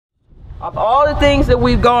of all the things that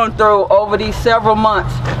we've gone through over these several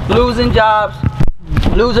months, losing jobs,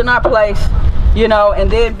 losing our place, you know,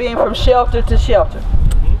 and then being from shelter to shelter.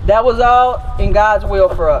 That was all in God's will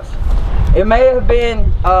for us. It may have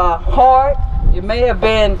been hard, it may have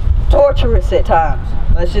been torturous at times.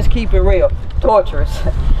 Let's just keep it real, torturous.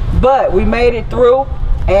 But we made it through,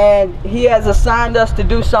 and He has assigned us to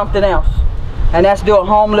do something else, and that's do a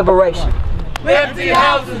home liberation. Empty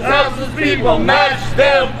houses, houseless people, match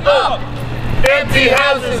them up! Empty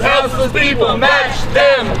houses, houseless people, match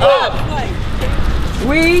them up!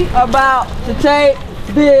 We about to take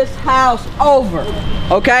this house over,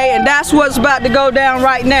 okay? And that's what's about to go down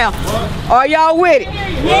right now. Are y'all with it?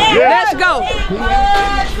 Yeah. Let's go.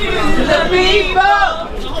 Power to the people!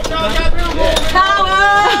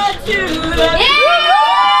 Power to the people!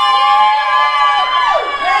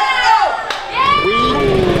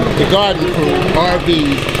 The garden crew,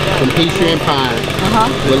 RVs from Peachtree and Pine,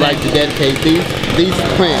 would like to dedicate these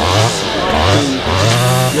plants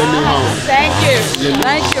to your new home. Thank you.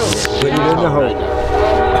 Thank you. Put it in the hole. You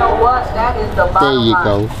know what? That is the bottom There you line.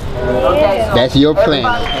 go. Okay, so that's your plant.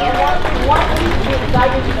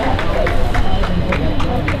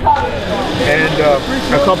 And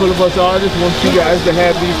a couple of us artists want you guys to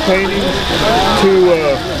have these paintings to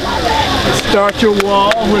start your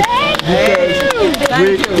wall with,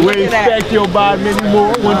 because we expect you'll buy many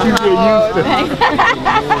more once you get used to it.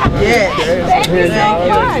 Yes.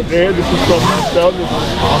 This is from myself.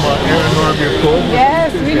 I'm Aaron Harvey, of course.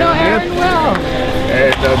 Yes, we know Aaron well.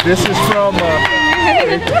 And this is from...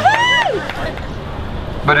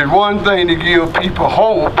 But it's one thing to give people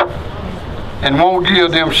hope and won't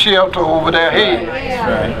give them shelter over their head.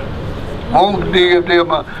 Right. Won't give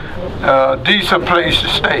them a decent place to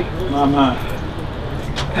stay.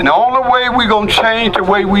 And the only way we're going to change the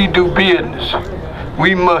way we do business,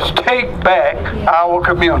 we must take back our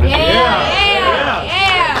community.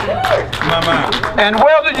 And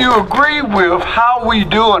whether you agree with how we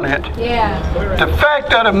doing it, the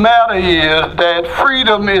fact of the matter is that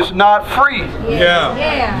freedom is not free.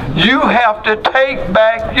 You have to take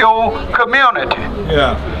back your community.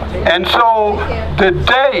 And so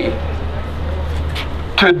today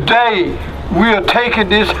we are taking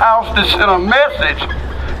this house to send a message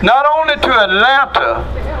not only to Atlanta,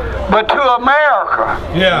 but to America.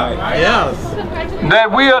 That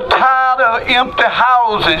we are tired of empty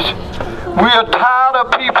houses. We are tired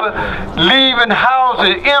of people leaving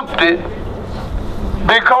houses empty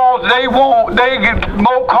because they get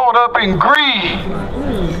more caught up in greed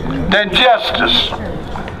than justice.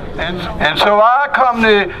 And so I come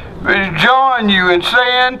to join you in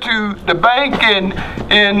saying to the bank in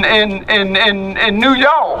New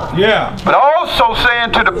York, but also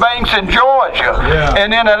saying to the banks in Georgia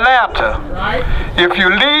and in Atlanta, if you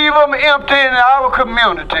leave them empty in our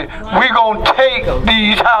community, we're going to take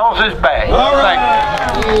these houses back.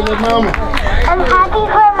 Thank you. I'm happy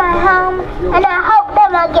for my home, and I hope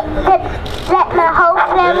that my whole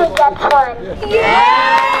family gets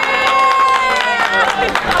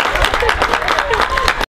one.